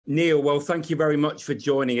Neil, well, thank you very much for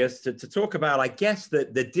joining us to talk about, I guess,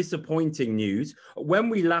 the disappointing news. When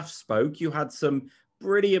we last spoke, you had some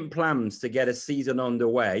brilliant plans to get a season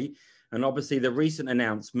underway. And obviously the recent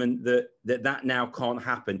announcement that now can't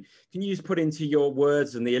happen. Can you just put into your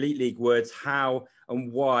words and the Elite League words how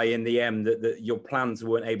and why in the end that your plans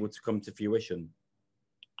weren't able to come to fruition?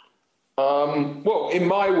 Well, in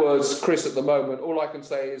my words, Chris, at the moment, all I can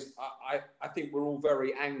say is I think we're all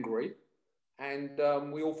very angry and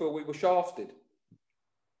we all feel we were shafted.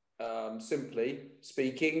 Simply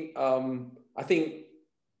speaking, I think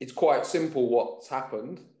it's quite simple what's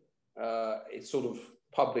happened. It's sort of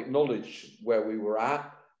public knowledge where we were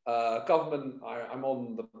at. Government, I'm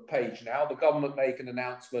on the page now, the government make an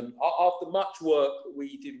announcement after much work that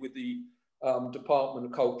we did with the Department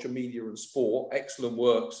of Culture, Media and Sport, excellent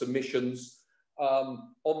work, submissions.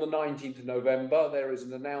 On the 19th of November, there is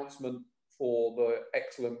an announcement for the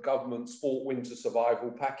excellent government sport winter survival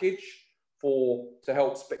package to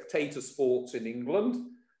help spectator sports in England.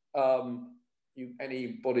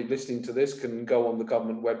 Anybody listening to this can go on the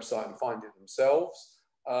government website and find it themselves.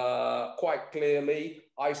 Quite clearly,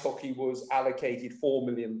 ice hockey was allocated £4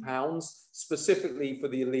 million specifically for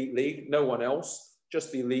the Elite League, no one else,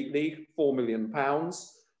 just the Elite League, £4 million.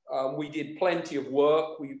 We did plenty of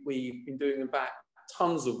work. We've been doing, in fact,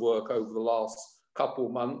 tons of work over the last couple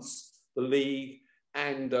of months, the league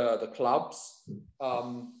and the clubs.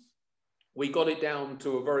 We got it down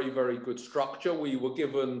to a very, very good structure. We were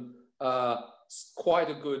given quite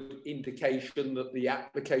a good indication that the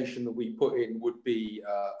application that we put in would be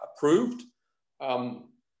approved.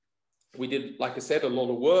 We did, like I said, a lot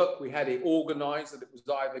of work. We had it organised that it was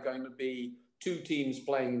either going to be 2 teams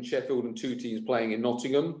playing in Sheffield and 2 teams playing in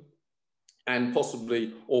Nottingham, and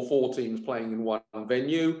possibly or 4 teams playing in one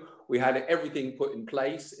venue. We had everything put in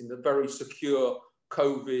place in the very secure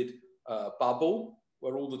COVID bubble,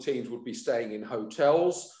 where all the teams would be staying in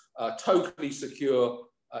hotels, totally secure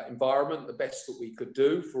environment, the best that we could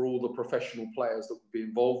do for all the professional players that would be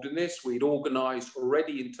involved in this. We'd organised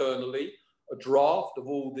already internally a draft of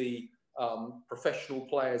all the professional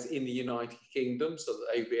players in the United Kingdom so that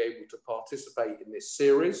they'd be able to participate in this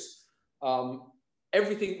series.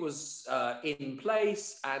 Everything was in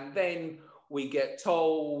place, and then we get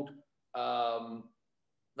told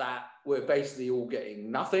that we're basically all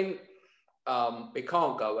getting nothing. It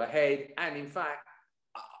can't go ahead. And in fact,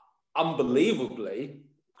 unbelievably,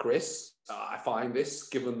 Chris, I find this,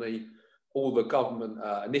 given all the government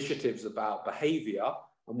initiatives about behaviour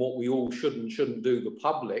and what we all should and shouldn't do, the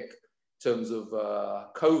public, in terms of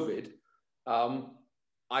COVID,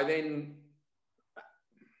 I then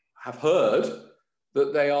have heard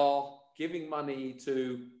that they are giving money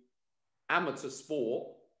to amateur sport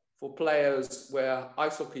for players where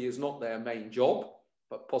ice hockey is not their main job,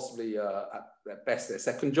 but possibly at their best their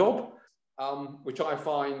second job, which I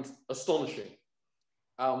find astonishing.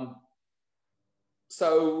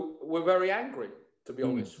 So we're very angry, to be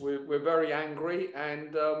honest. We're very angry,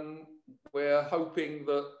 and we're hoping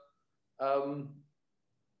that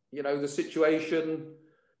the situation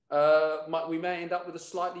we may end up with a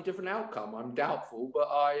slightly different outcome. I'm doubtful, but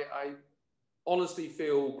I honestly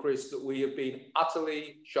feel, Chris, that we have been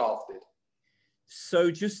utterly shafted.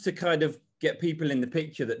 So just to kind of get people in the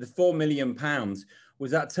picture, that the £4 million,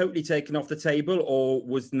 was that totally taken off the table, or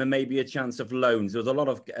was there maybe a chance of loans? There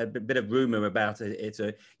was a bit of rumour about it.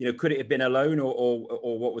 Could it have been a loan,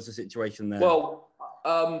 or what was the situation there? Well,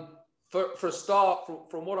 for a start,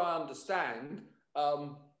 from what I understand,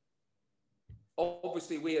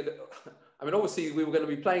 obviously we were going to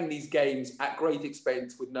be playing these games at great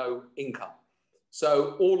expense with no income.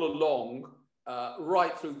 So all along,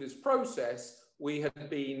 right through this process, we had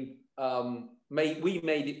been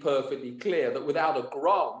made it perfectly clear that without a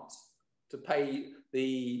grant to pay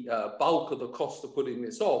the bulk of the cost of putting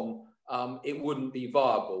this on, it wouldn't be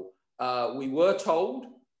viable. We were told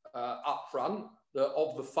up front that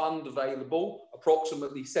of the fund available,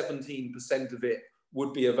 approximately 17% of it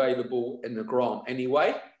would be available in the grant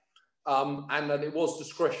anyway, and that it was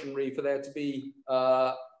discretionary for there to be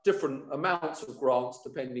different amounts of grants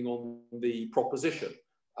depending on the proposition.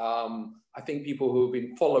 I think people who have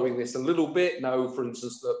been following this a little bit know, for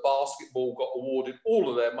instance, that basketball got awarded all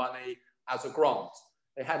of their money as a grant.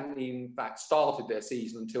 They hadn't in fact started their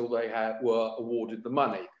season until they were awarded the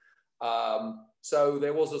money. So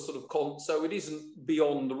there was a sort of so it isn't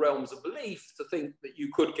beyond the realms of belief to think that you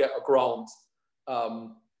could get a grant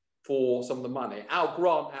for some of the money. Our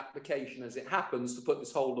grant application, as it happens, to put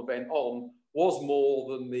this whole event on, was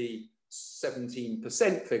more than the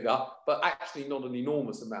 17% figure, but actually not an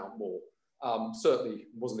enormous amount more. Certainly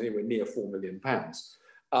wasn't anywhere near £4 million.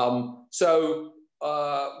 So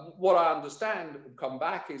what I understand come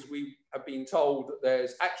back is we have been told that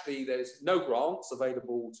there's no grants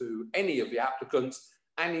available to any of the applicants,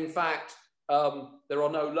 and in fact there are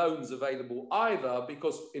no loans available either,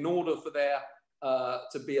 because in order for there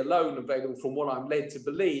to be a loan available, from what I'm led to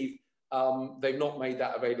believe, they've not made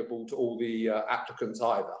that available to all the applicants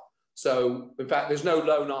either. So in fact there's no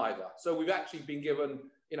loan either. So we've actually been given,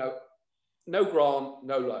 no grant,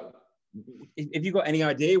 no loan. Have you got any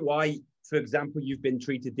idea why, for example, you've been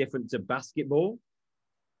treated different to basketball?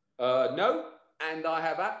 No, and I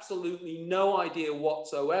have absolutely no idea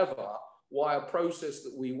whatsoever why a process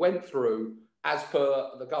that we went through as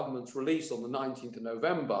per the government's release on the 19th of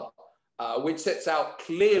November, which sets out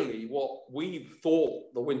clearly what we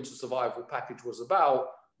thought the winter survival package was about,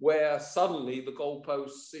 where suddenly the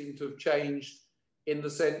goalposts seem to have changed in the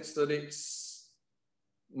sense that it's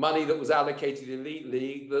money that was allocated in Elite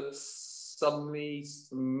League that's suddenly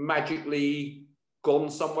magically gone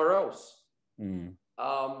somewhere else.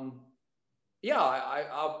 I'll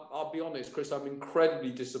be honest, Chris, I'm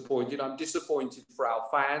incredibly disappointed. I'm disappointed for our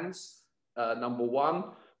fans, number one,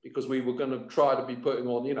 because we were going to try to be putting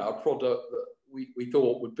on, a product that we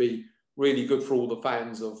thought would be really good for all the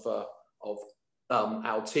fans of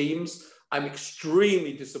our teams. I'm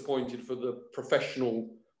extremely disappointed for the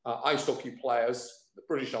professional ice hockey players, the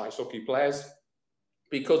British ice hockey players,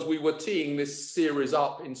 because we were teeing this series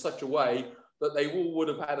up in such a way that they all would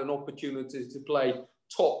have had an opportunity to play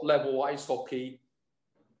top level ice hockey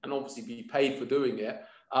and obviously be paid for doing it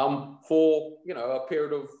for, a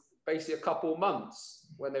period of basically a couple of months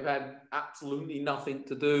when they've had absolutely nothing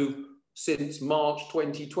to do since March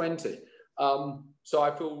 2020. So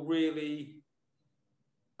I feel really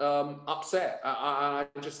upset. I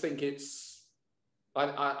just think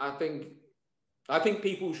I think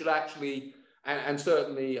people should actually, and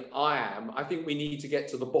certainly I am, I think we need to get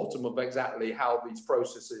to the bottom of exactly how these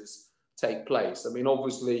processes take place. I mean,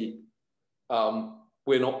 obviously,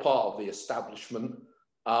 we're not part of the establishment,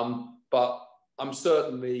 but I'm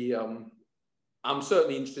certainly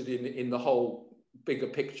interested in the whole bigger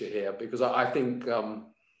picture here, because I think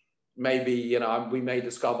maybe, we may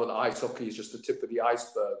discover that ice hockey is just the tip of the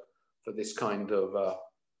iceberg for this kind of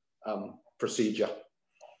procedure.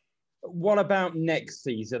 What about next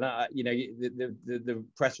season? The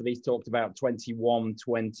press release talked about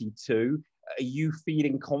 21-22. Are you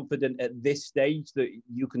feeling confident at this stage that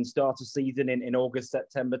you can start a season in August,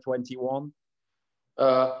 September 21?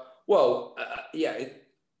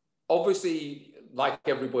 Obviously, like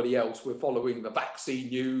everybody else, we're following the vaccine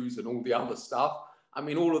news and all the other stuff. I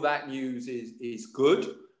mean, all of that news is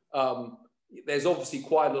good. There's obviously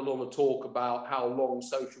quite a lot of talk about how long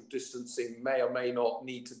social distancing may or may not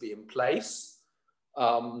need to be in place.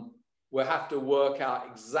 We'll have to work out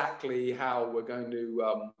exactly how we're going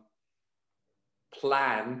to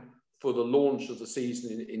plan for the launch of the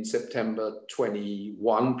season in September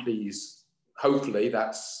 21. Please, hopefully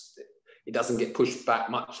it doesn't get pushed back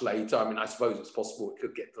much later. I mean, I suppose it's possible it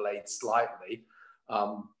could get delayed slightly,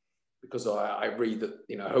 because I read that,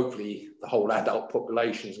 hopefully the whole adult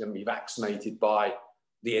population is going to be vaccinated by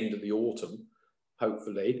the end of the autumn,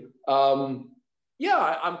 hopefully. I'm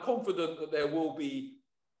confident that there will be,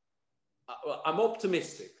 I'm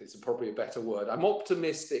optimistic, is probably a better word. I'm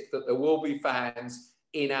optimistic that there will be fans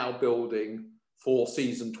in our building for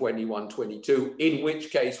season 21-22, in which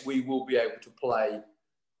case we will be able to play,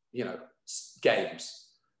 games.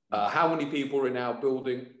 How many people are in our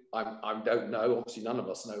building? I don't know. Obviously, none of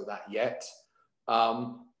us know that yet.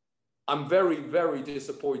 I'm very, very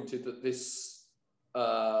disappointed that this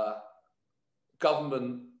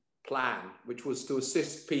government plan, which was to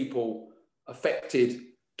assist people affected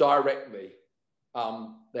directly,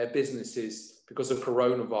 their businesses because of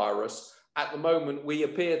coronavirus. At the moment, we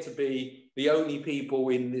appear to be the only people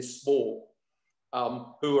in this sport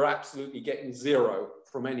who are absolutely getting zero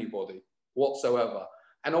from anybody whatsoever.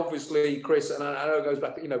 And obviously, Chris, and I know it goes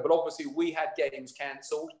back, but obviously we had games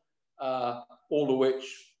cancelled, all of which,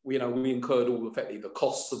 we incurred all effectively the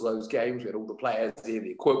costs of those games. We had all the players here,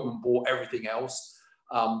 the equipment bought, everything else.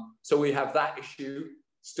 So we have that issue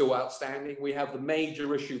still outstanding. We have the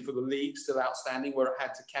major issue for the league still outstanding, where it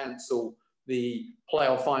had to cancel the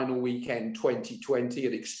playoff final weekend 2020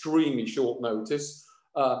 at extremely short notice.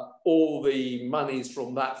 All the monies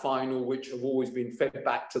from that final, which have always been fed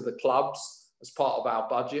back to the clubs as part of our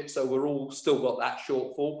budget. So we're all still got that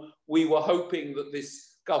shortfall. We were hoping that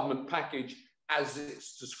this government package, as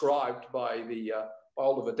it's described by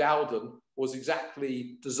Oliver Dowden, was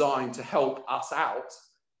exactly designed to help us out.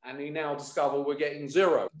 And we now discover we're getting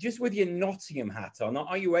zero. Just with your Nottingham hat on,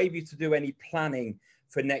 are you able to do any planning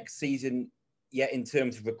for next season yet in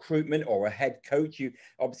terms of recruitment or a head coach? You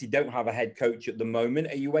obviously don't have a head coach at the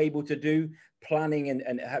moment. Are you able to do planning,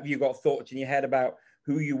 and have you got thoughts in your head about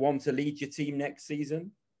who you want to lead your team next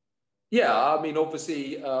season? Yeah, I mean,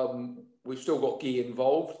 obviously, we've still got Guy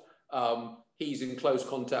involved. He's in close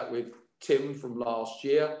contact with Tim from last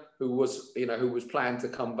year, who was planned to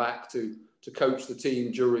come back to coach the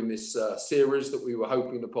team during this series that we were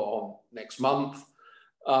hoping to put on next month.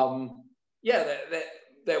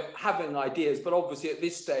 They're having ideas, but obviously at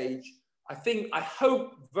this stage, I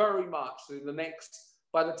hope very much that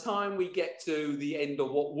by the time we get to the end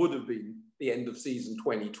of what would have been the end of season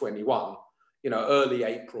 2021, early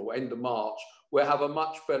April, end of March, we'll have a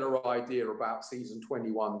much better idea about season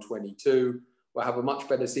 21-22. We'll have a much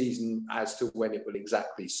better season as to when it will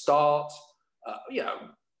exactly start.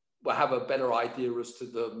 We'll have a better idea as to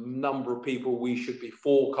the number of people we should be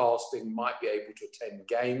forecasting might be able to attend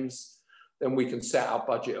games. Then we can set our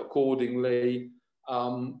budget accordingly.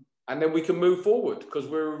 And then we can move forward, because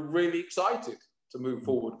we're really excited to move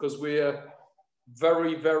forward, because we're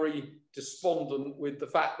very, very despondent with the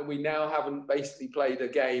fact that we now haven't basically played a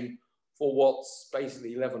game for what's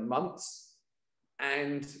basically 11 months.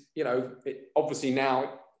 And, it obviously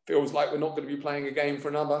now feels like we're not going to be playing a game for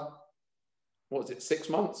another, 6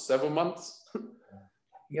 months, 7 months?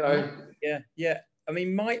 Yeah. I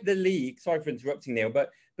mean, might the league, sorry for interrupting, Neil, but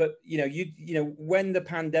when the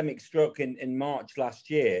pandemic struck in March last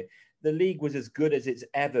year, the league was as good as it's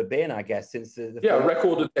ever been, I guess, since the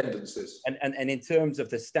record attendances. And in terms of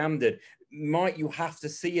the standard, might you have to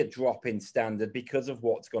see a drop in standard because of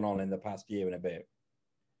what's gone on in the past year and a bit?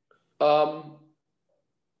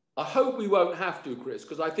 I hope we won't have to, Chris,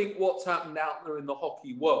 because I think what's happened out there in the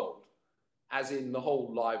hockey world, as in the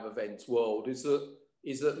whole live events world, is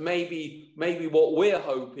that maybe what we're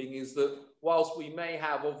hoping is that whilst we may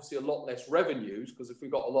have obviously a lot less revenues, because if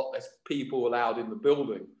we've got a lot less people allowed in the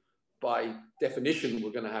building, by definition,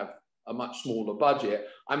 we're going to have a much smaller budget.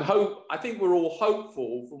 I think we're all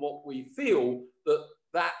hopeful from what we feel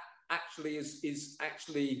that actually is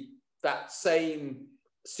actually that same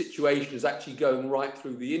situation is actually going right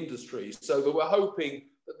through the industry. So that we're hoping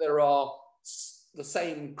that there are the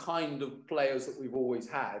same kind of players that we've always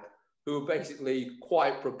had, who are basically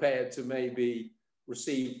quite prepared to maybe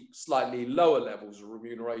receive slightly lower levels of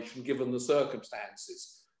remuneration given the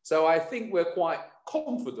circumstances. So I think we're quite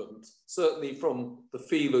confident, certainly from the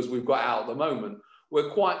feelers we've got out at the moment, we're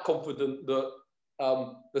quite confident that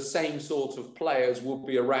the same sort of players will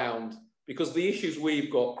be around, because the issues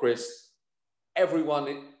we've got, Chris, everyone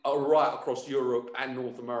right across Europe and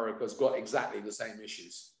North America has got exactly the same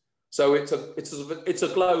issues. So it's a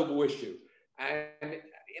global issue, and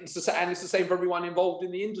it's the same for everyone involved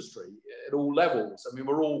in the industry at all levels. I mean,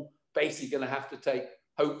 we're all basically going to have to take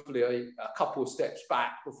hopefully a couple of steps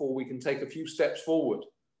back before we can take a few steps forward.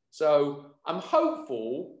 So I'm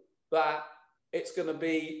hopeful that it's going to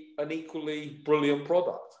be an equally brilliant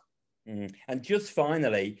product. Mm-hmm. And just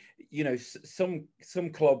finally, some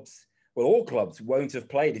clubs, well, all clubs won't have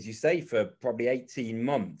played, as you say, for probably 18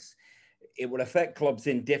 months. It will affect clubs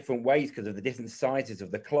in different ways because of the different sizes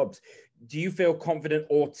of the clubs. Do you feel confident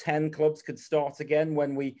all 10 clubs could start again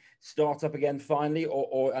when we start up again finally?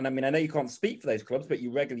 And I mean, I know you can't speak for those clubs, but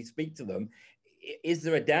you regularly speak to them. Is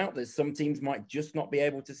there a doubt that some teams might just not be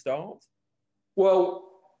able to start? Well,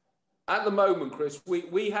 at the moment, Chris,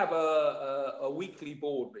 we have a weekly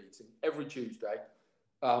board meeting every Tuesday.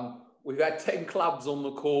 We've had 10 clubs on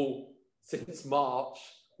the call since March.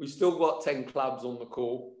 We've still got 10 clubs on the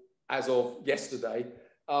call as of yesterday.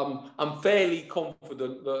 I'm fairly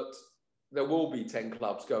confident that there will be 10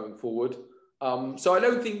 clubs going forward. So I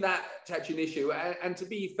don't think that's actually an issue. And to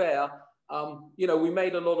be fair, we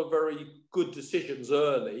made a lot of very good decisions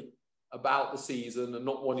early about the season and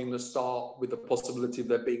not wanting to start with the possibility of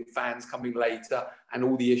there being fans coming later and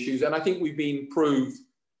all the issues. And I think we've been proved,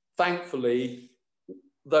 thankfully,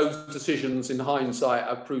 those decisions in hindsight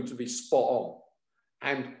have proved to be spot on.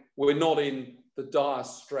 And we're not in the dire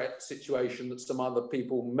stretch situation that some other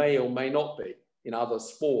people may or may not be in other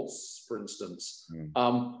sports, for instance.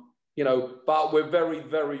 But we're very,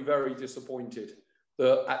 very, very disappointed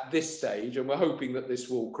that at this stage, and we're hoping that this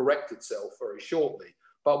will correct itself very shortly,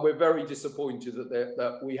 but we're very disappointed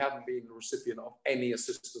that we haven't been the recipient of any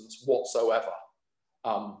assistance whatsoever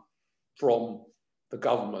from the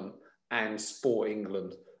government and Sport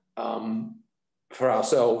England for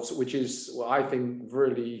ourselves, which is, well, I think,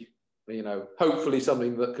 really, hopefully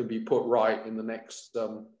something that can be put right in the next,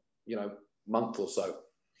 month or so.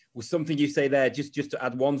 Well, something you say there, just to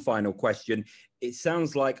add one final question, it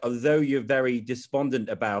sounds like, although you're very despondent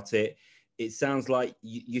about it, it sounds like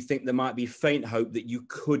you think there might be faint hope that you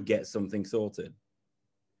could get something sorted.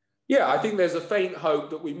 Yeah, I think there's a faint hope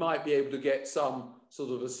that we might be able to get some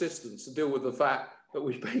sort of assistance to deal with the fact that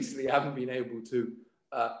we basically haven't been able to,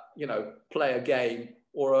 play a game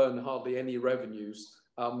or earn hardly any revenues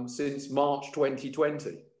since March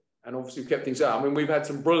 2020. And obviously we've kept things out. I mean, we've had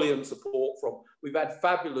some brilliant support we've had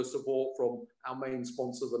fabulous support from our main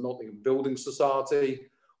sponsor, the Nottingham Building Society.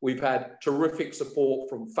 We've had terrific support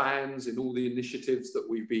from fans in all the initiatives that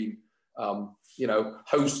we've been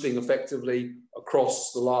hosting effectively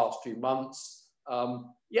across the last few months.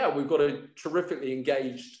 We've got a terrifically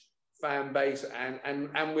engaged fan base,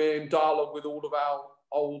 and we're in dialogue with all of our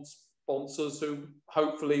old sponsors who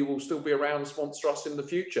hopefully will still be around to sponsor us in the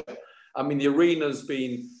future. I mean, the arena's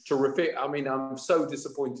been terrific. I mean, I'm so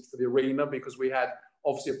disappointed for the arena because we had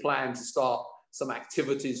obviously a plan to start some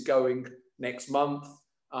activities going next month.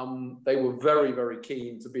 They were very, very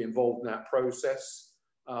keen to be involved in that process.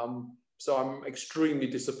 So I'm extremely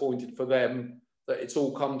disappointed for them that it's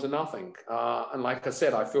all come to nothing. And like I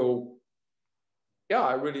said, I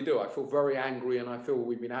really do. I feel very angry and I feel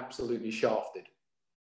we've been absolutely shafted.